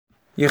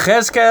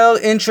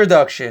Yechezkel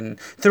Introduction.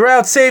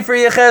 Throughout Sefer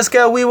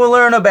Yechezkel, we will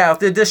learn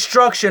about the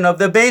destruction of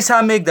the Beis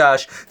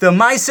HaMikdash, the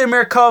Meiser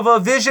Merkava,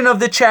 vision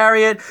of the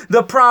chariot,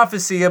 the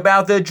prophecy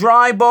about the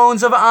dry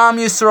bones of Am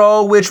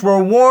Yisrael, which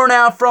were worn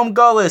out from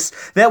Gullus,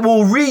 that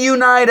will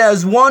reunite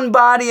as one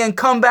body and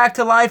come back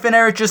to life in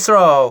Eretz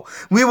Yisrael.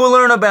 We will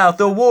learn about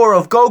the war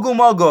of Gog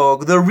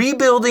uMagog, the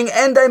rebuilding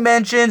and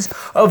dimensions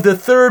of the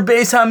third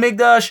Beis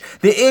HaMikdash,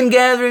 the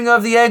ingathering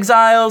of the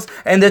exiles,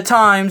 and the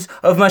times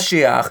of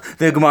Mashiach.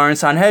 The Gemara in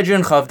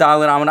Sanhedrin, Chav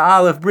Dalet Amud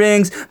Aleph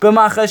brings,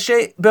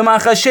 B'machashechem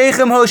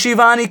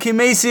hoshivani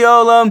kimesi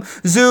olam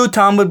zu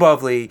Talmud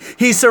Bavli.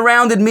 He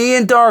surrounded me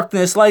in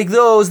darkness like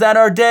those that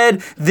are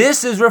dead.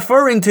 This is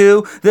referring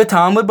to the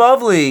Talmud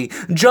Bavli.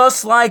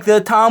 Just like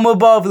the Talmud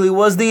Bavli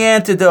was the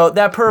antidote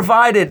that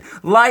provided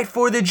light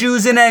for the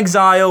Jews in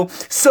exile,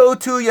 so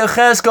too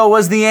Yechezkel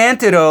was the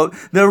antidote,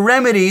 the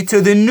remedy to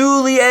the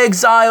newly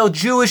exiled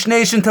Jewish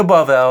nation to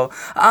Bavel.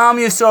 Am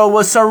Yisrael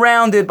was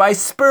surrounded by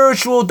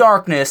spiritual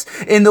darkness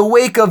in the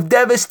wake of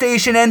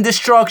devastation and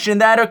destruction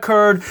that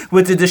occurred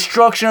with the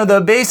destruction of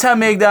the Beis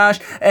HaMikdash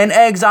and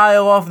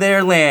exile of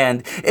their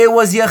land. It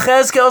was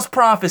Yechezkel's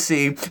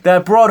prophecy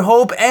that brought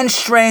hope and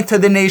strength to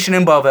the nation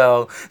in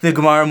Bavel. The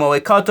Gemara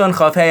Moed Katan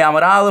Chav Hei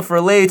Amud Aleph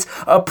relates,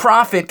 a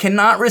prophet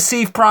cannot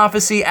receive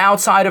prophecy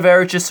outside of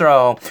Eretz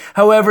Yisrael.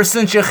 However,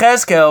 since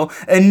Yechezkel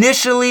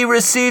initially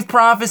received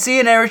prophecy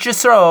in Eretz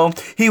Yisrael,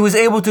 he was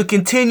able to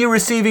continue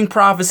receiving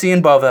prophecy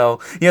in Bavel.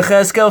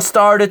 Yechezkel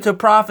started to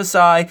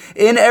prophesy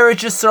in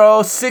Eretz Yisrael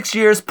 6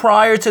 years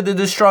prior to the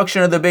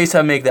destruction of the Beis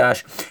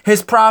HaMikdash.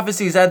 His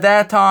prophecies at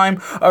that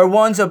time are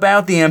ones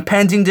about the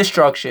impending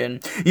destruction.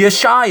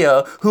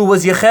 Shaya, who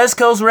was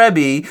Yechezkel's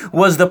Rabbi,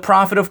 was the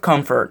prophet of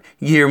comfort.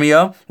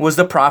 Yirmiyah was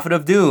the prophet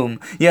of doom.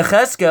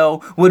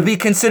 Yechezkel would be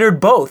considered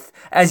both,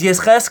 as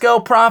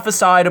Yechezkel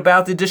prophesied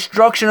about the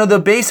destruction of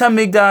the Beis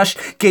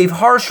HaMikdash, gave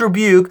harsh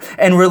rebuke,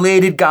 and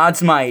related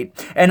God's might,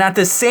 and at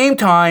the same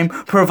time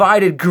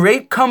provided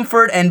great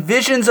comfort and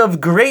visions of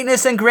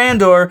greatness and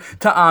grandeur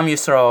to Am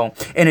Yisrael.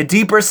 In a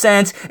deeper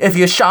sense, if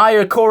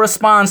Yeshaya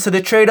corresponds to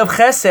the trait of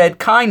Chesed,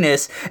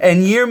 kindness,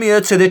 and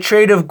Yirmiyah to the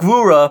trait of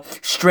Gvura,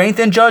 strength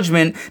and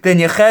judgment, then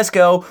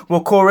Yechezkel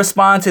will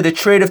correspond to the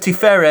trait of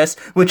Tiferes,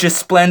 which is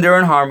splendor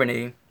and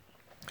harmony.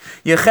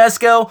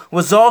 Yechezkel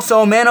was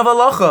also a man of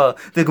halacha.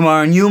 The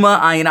Gemara in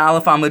Yuma Ayin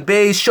Aleph Amud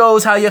Beis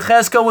shows how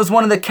Yechezkel was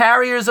one of the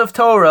carriers of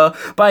Torah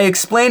by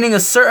explaining a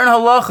certain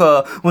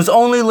halacha was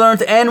only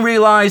learned and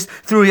realized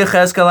through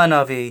Yechezkel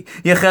Hanavi.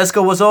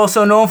 Yechezkel was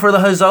also known for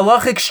his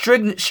halachic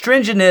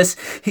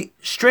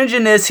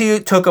stringentness he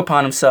took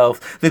upon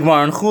himself. The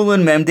Gemara in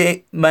Chulin Mem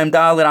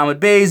Dalet Amud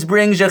Beis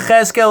brings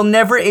Yechezkel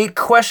never ate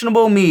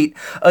questionable meat.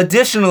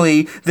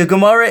 Additionally, the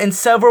Gemara in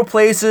several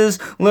places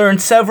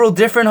learned several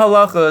different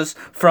halachas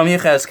from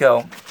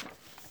Yechezkel.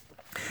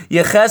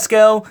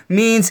 Yechezkel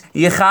means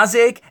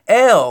Yechazek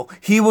El.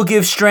 He will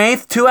give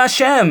strength to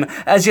Hashem,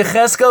 as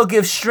Yechezkel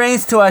gives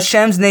strength to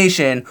Hashem's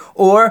nation,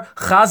 or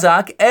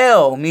Chazak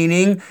El,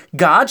 meaning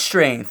God's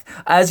strength,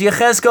 as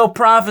Yechezkel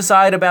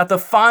prophesied about the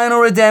final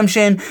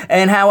redemption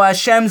and how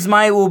Hashem's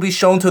might will be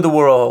shown to the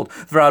world.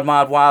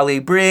 V'Radmad Wali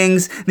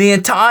brings, the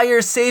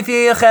entire Sefer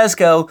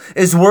Yechezkel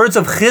is words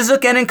of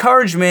chizuk and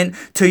encouragement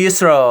to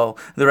Yisrael.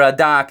 The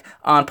Radak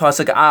on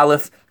Pasuk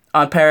Aleph,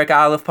 on Perek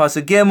Aleph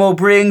Pasuk Gimel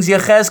brings,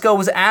 Yechezkel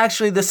was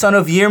actually the son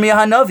of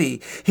Yirmiyah Hanavi.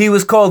 He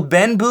was called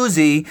Ben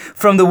Buzi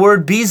from the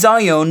word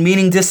Bizayon,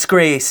 meaning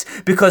disgrace,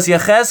 because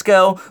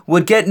Yechezkel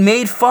would get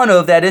made fun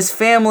of that his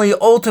family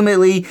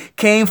ultimately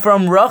came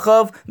from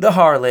Rachav the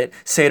harlot.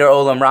 Seder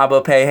Olam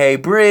Rabba Pehe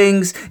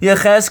brings,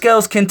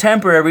 Yechezkel's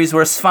contemporaries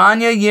were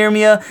Sfanya,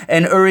 Yirmiyah,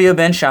 and Uriah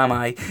ben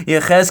Shammai.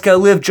 Yechezkel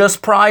lived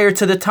just prior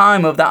to the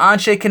time of the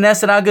Anshe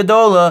Knesset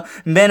HaGadola,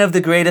 men of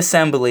the Great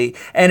Assembly,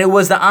 and it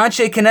was the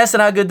Anshe Knesset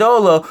HaGadola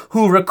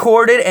who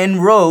recorded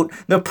and wrote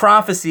the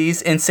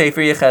prophecies in Sefer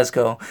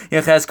Yechezkel.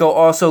 Yechezkel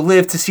also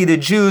lived to see the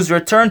Jews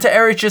return to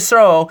Eretz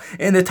Yisrael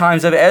in the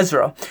times of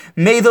Ezra.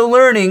 May the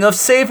learning of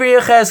Sefer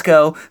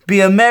Yechezkel be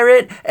a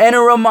merit and a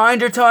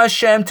reminder to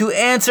Hashem to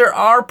answer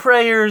our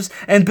prayers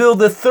and build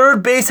the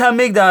third Beis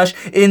HaMikdash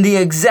in the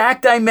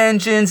exact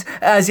dimensions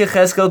as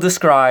Yechezkel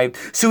described,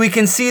 so we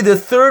can see the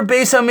third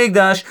Beis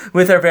HaMikdash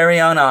with our very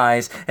own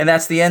eyes. And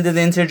that's the end of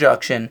the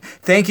introduction.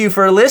 Thank you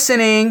for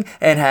listening,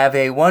 and have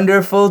a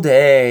wonderful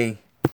day.